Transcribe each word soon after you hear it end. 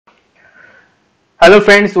Hello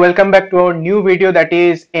friends, welcome back to our new video, that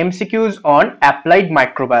is MCQs on applied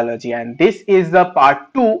microbiology, and this is the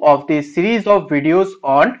part 2 of this series of videos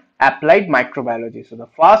on applied microbiology. So the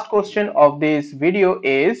first question of this video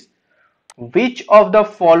is, which of the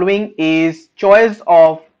following is choice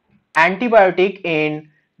of antibiotic in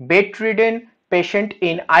bedridden patient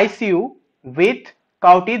in ICU with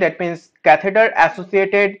CAUTI, that means catheter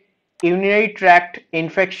associated urinary tract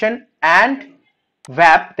infection, and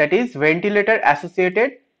VAP, that is ventilator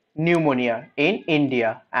associated pneumonia in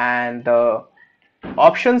India? And the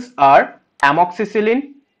options are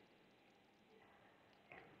amoxicillin,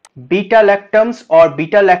 beta lactams or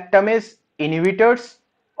beta lactamase inhibitors,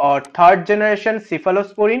 or third generation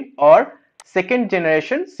cephalosporin, or second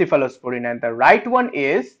generation cephalosporin. And the right one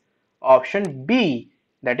is option B,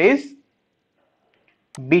 that is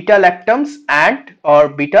beta lactams and or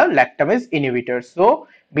beta lactamase inhibitors. So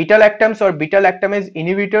beta lactams or beta lactamase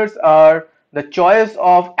inhibitors are the choice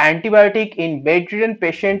of antibiotic in bedridden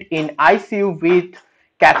patient in ICU with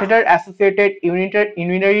catheter associated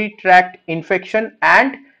urinary tract infection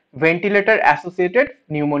and ventilator associated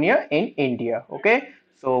pneumonia in India. Okay,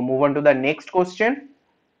 so move on to the next question.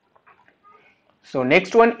 So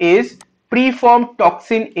next one is, preformed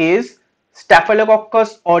toxin is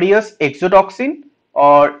Staphylococcus aureus exotoxin,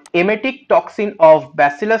 or emetic toxin of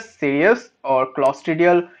Bacillus cereus, or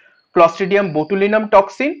Clostridium botulinum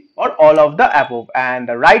toxin, or all of the above. And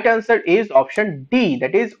the right answer is option D,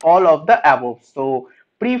 that is all of the above. So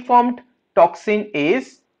preformed toxin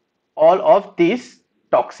is all of these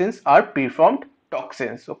toxins are preformed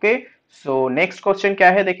toxins. Okay, so next question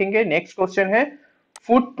क्या है देखेंगे. Next question है,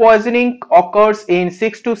 food poisoning occurs in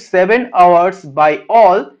 6 to 7 hours by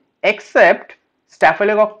all except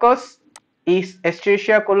Staphylococcus,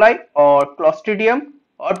 Escherichia coli, or Clostridium,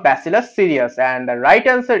 or Bacillus cereus. And the right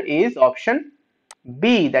answer is option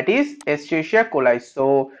B, that is Escherichia coli.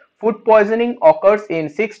 So food poisoning occurs in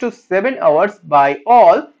 6 to 7 hours by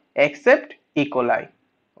all except E. coli.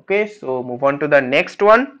 Okay, so move on to the next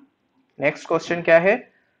one. Next question क्या है?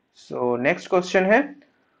 So next question है,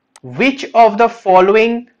 which of the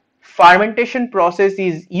following fermentation process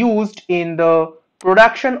is used in the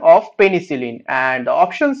production of penicillin? And the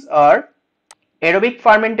options are aerobic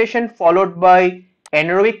fermentation followed by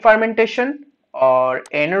anaerobic fermentation, or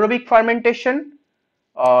anaerobic fermentation,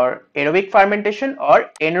 or aerobic fermentation, or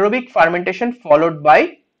anaerobic fermentation followed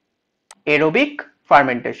by aerobic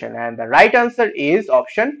fermentation. And the right answer is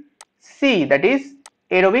option C, that is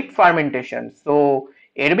aerobic fermentation. So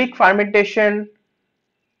aerobic fermentation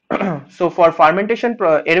so for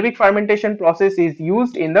aerobic fermentation process is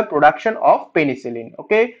used in the production of penicillin.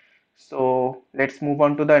 Okay, so let's move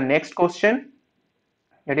on to the next question.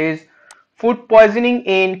 That is, food poisoning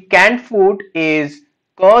in canned food is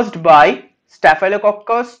caused by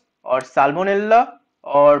Staphylococcus or Salmonella,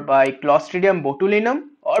 or by Clostridium botulinum,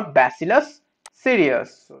 or Bacillus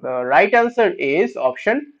cereus. So the right answer is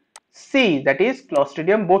option C, that is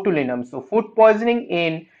Clostridium botulinum. So food poisoning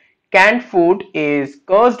in canned food is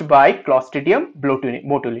caused by Clostridium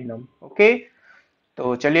botulinum. Okay,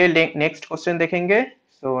 तो चलिए next question देखेंगे.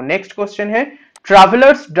 So next question है,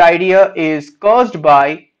 travellers diarrhoea is caused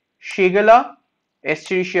by Shigella,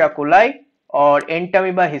 Escherichia coli, or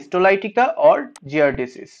Entamoeba histolytica, or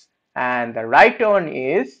giardiasis. And the right one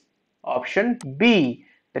is option B,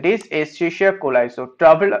 that is Escherichia coli. So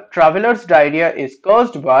travelers diarrhea is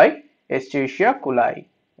caused by Escherichia coli.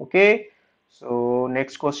 Okay, so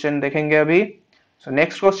next question देखेंगे अभी. So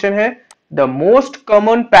next question है, the most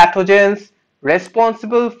common pathogens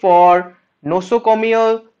responsible for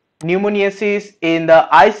nosocomial pneumoniasis in the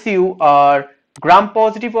ICU are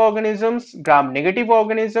gram-positive organisms, gram-negative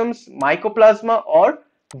organisms, mycoplasma, or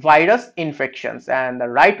virus infections. And the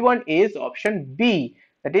right one is option B,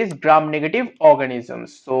 that is gram-negative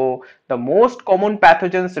organisms. So the most common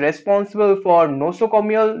pathogens responsible for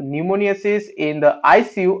nosocomial pneumoniasis in the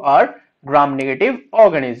ICU are gram-negative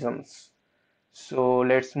organisms. So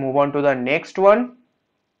let's move on to the next one.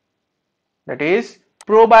 That is,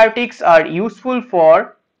 probiotics are useful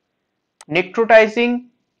for necrotizing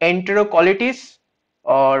enterocolitis,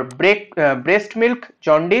 or breast milk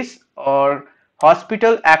jaundice, or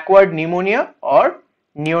hospital acquired pneumonia, or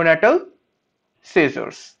neonatal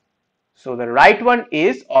seizures. So the right one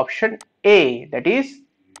is option A, that is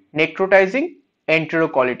necrotizing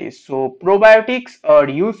enterocolitis. So probiotics are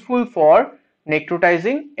useful for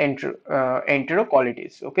necrotizing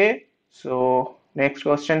enterocolitis. Okay, so next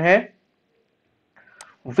question है,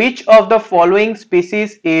 which of the following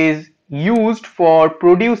species is used for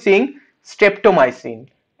producing streptomycin?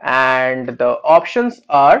 And the options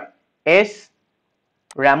are S.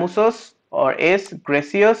 ramusus, or S.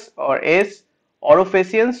 gracius, or S.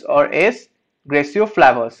 aurofaciens, or S.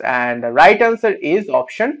 gracioflavus? And the right answer is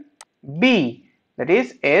option B, that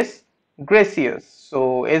is S. gracius.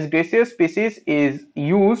 So S. gracius species is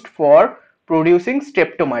used for producing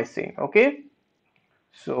streptomycin. Okay,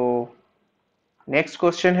 so next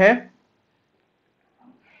question है,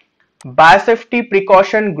 biosafety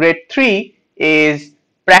precaution grade 3 is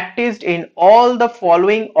practiced in all the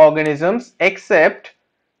following organisms except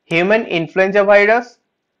human influenza virus,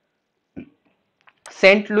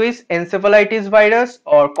 St. Louis encephalitis virus,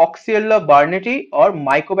 or Coxiella burnetii, or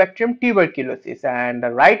Mycobacterium tuberculosis? And the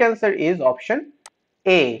right answer is option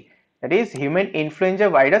A, that is human influenza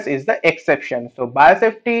virus is the exception. So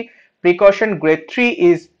biosafety precaution grade 3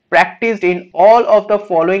 is practiced in all of the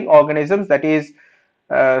following organisms, that is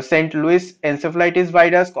St. Louis encephalitis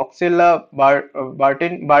virus, Coxiella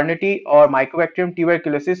burnetii, or Mycobacterium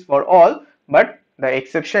tuberculosis for all, but the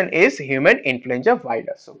exception is human influenza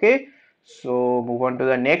virus. Okay, so move on to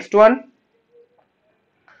the next one.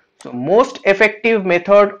 So most effective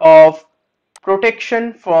method of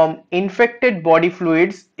protection from infected body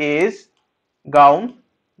fluids is gown,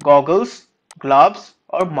 goggles, gloves,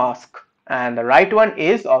 or mask? And the right one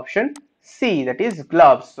is option C, that is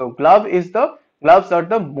gloves. So gloves are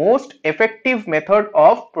the most effective method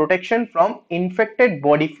of protection from infected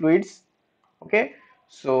body fluids. Okay,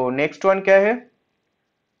 so next one क्या है?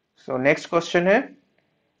 So next question है,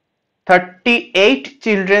 38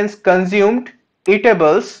 children consumed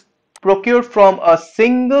eatables procured from a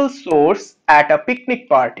single source at a picnic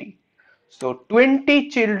party. So 20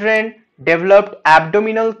 children developed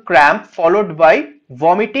abdominal cramp followed by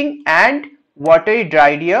vomiting and watery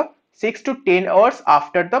diarrhea 6 to 10 hours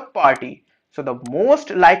after the party. So the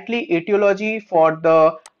most likely etiology for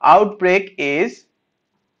the outbreak is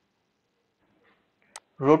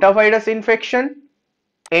rotavirus infection,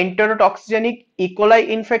 enterotoxigenic E. coli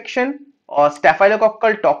infection, or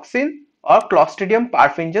staphylococcal toxin, or Clostridium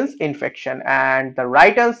perfringens infection? And the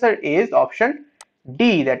right answer is option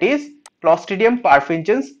D, that is Clostridium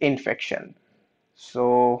perfringens infection.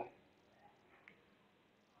 So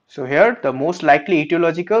here the most likely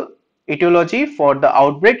etiology for the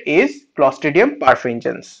outbreak is Clostridium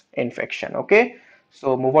perfringens infection. Okay,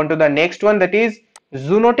 so move on to the next one, that is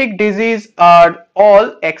zoonotic disease are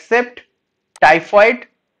all except typhoid,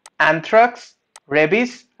 anthrax,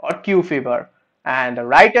 rabies, or Q fever? And the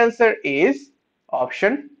right answer is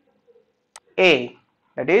option A,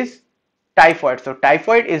 that is typhoid. So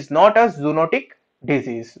typhoid is not a zoonotic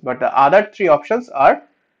disease, but the other three options are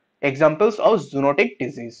examples of zoonotic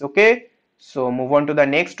disease. Okay, so move on to the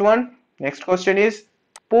next one. Next question is,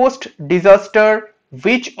 post disaster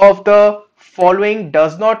which of the following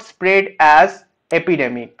does not spread as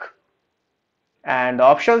epidemic? And the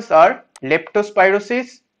options are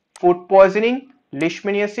leptospirosis, food poisoning,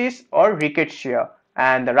 leishmaniasis, or rickettsia.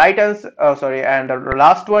 And the right answer, and the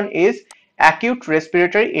last one is acute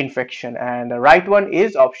respiratory infection. And the right one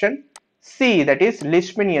is option C, that is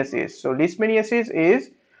leishmaniasis. So leishmaniasis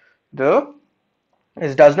is the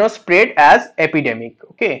it does not spread as epidemic.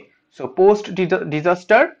 Okay, so post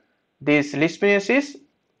disaster this leishmaniasis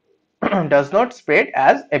does not spread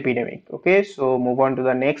as epidemic. Okay, so move on to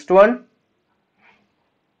the next one.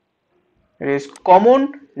 It is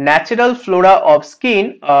common natural flora of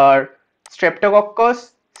skin are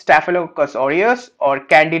Streptococcus, Staphylococcus aureus, or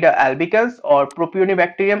Candida albicans, or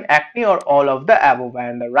Propionibacterium acne, or all of the above.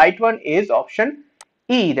 And the right one is option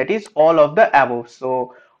E, that is all of the above.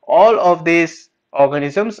 So all of these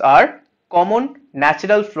organisms are common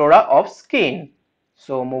natural flora of skin.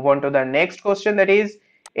 So move on to the next question, that is,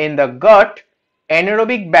 in the gut,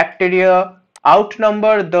 anaerobic bacteria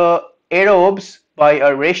outnumber the aerobes by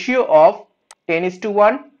a ratio of 10 is to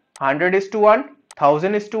 1, 100 is to 1,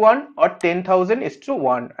 1000 is to 1, or 10,000 is to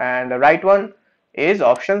 1. And the right one is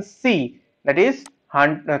option C, that is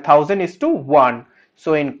 1000 is to 1.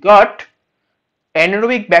 So in gut,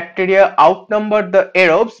 anaerobic bacteria outnumber the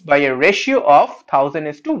aerobes by a ratio of 1000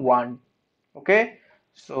 is to 1. Okay,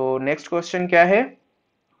 so next question क्या है?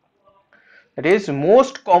 That is,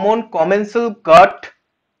 most common commensal gut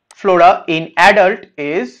flora in adult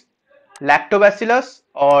is lactobacillus,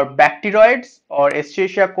 or bacteroids, or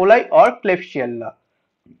Escherichia coli, or Klebsiella?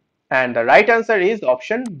 And the right answer is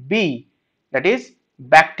option B, that is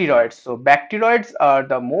bacteroids. So bacteroids are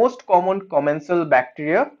the most common commensal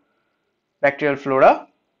bacterial flora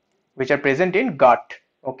which are present in gut.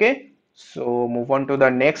 Okay, so move on to the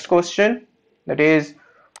next question, that is,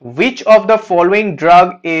 which of the following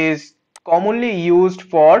drug is commonly used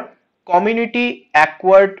for community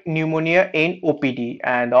acquired pneumonia in OPD?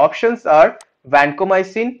 And the options are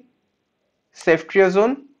vancomycin,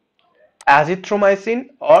 ceftriaxone, azithromycin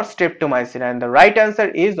or streptomycin, and the right answer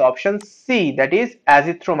is option C, that is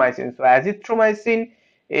azithromycin. So azithromycin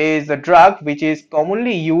is a drug which is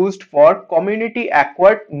commonly used for community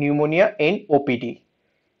acquired pneumonia in OPD.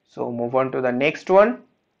 So move on to the next one.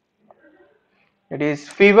 It is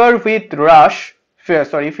fever with rash.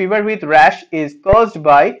 Fever with rash is caused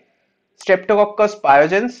by Streptococcus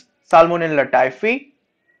pyogenes, Salmonella typhi,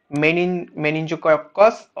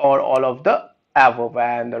 meningococcus, or all of the above.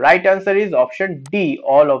 And the right answer is option D,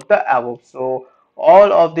 all of the above. So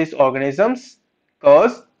all of these organisms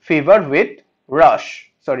cause fever with rash.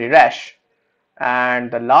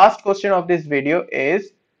 And the last question of this video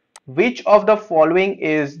is, which of the following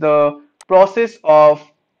is the process of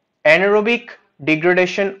anaerobic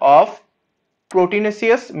degradation of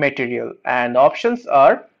proteinaceous material? And the options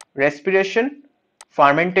are respiration,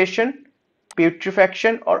 fermentation,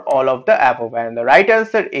 putrefaction, or all of the above. And the right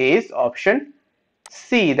answer is option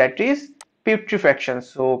C, that is putrefaction.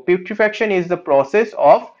 So putrefaction is the process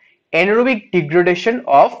of anaerobic degradation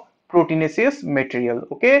of proteinaceous material.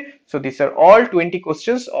 Okay, so these are all 20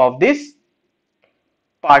 questions of this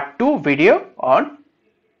part 2 video on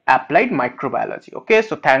applied microbiology. Okay,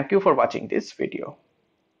 so thank you for watching this video.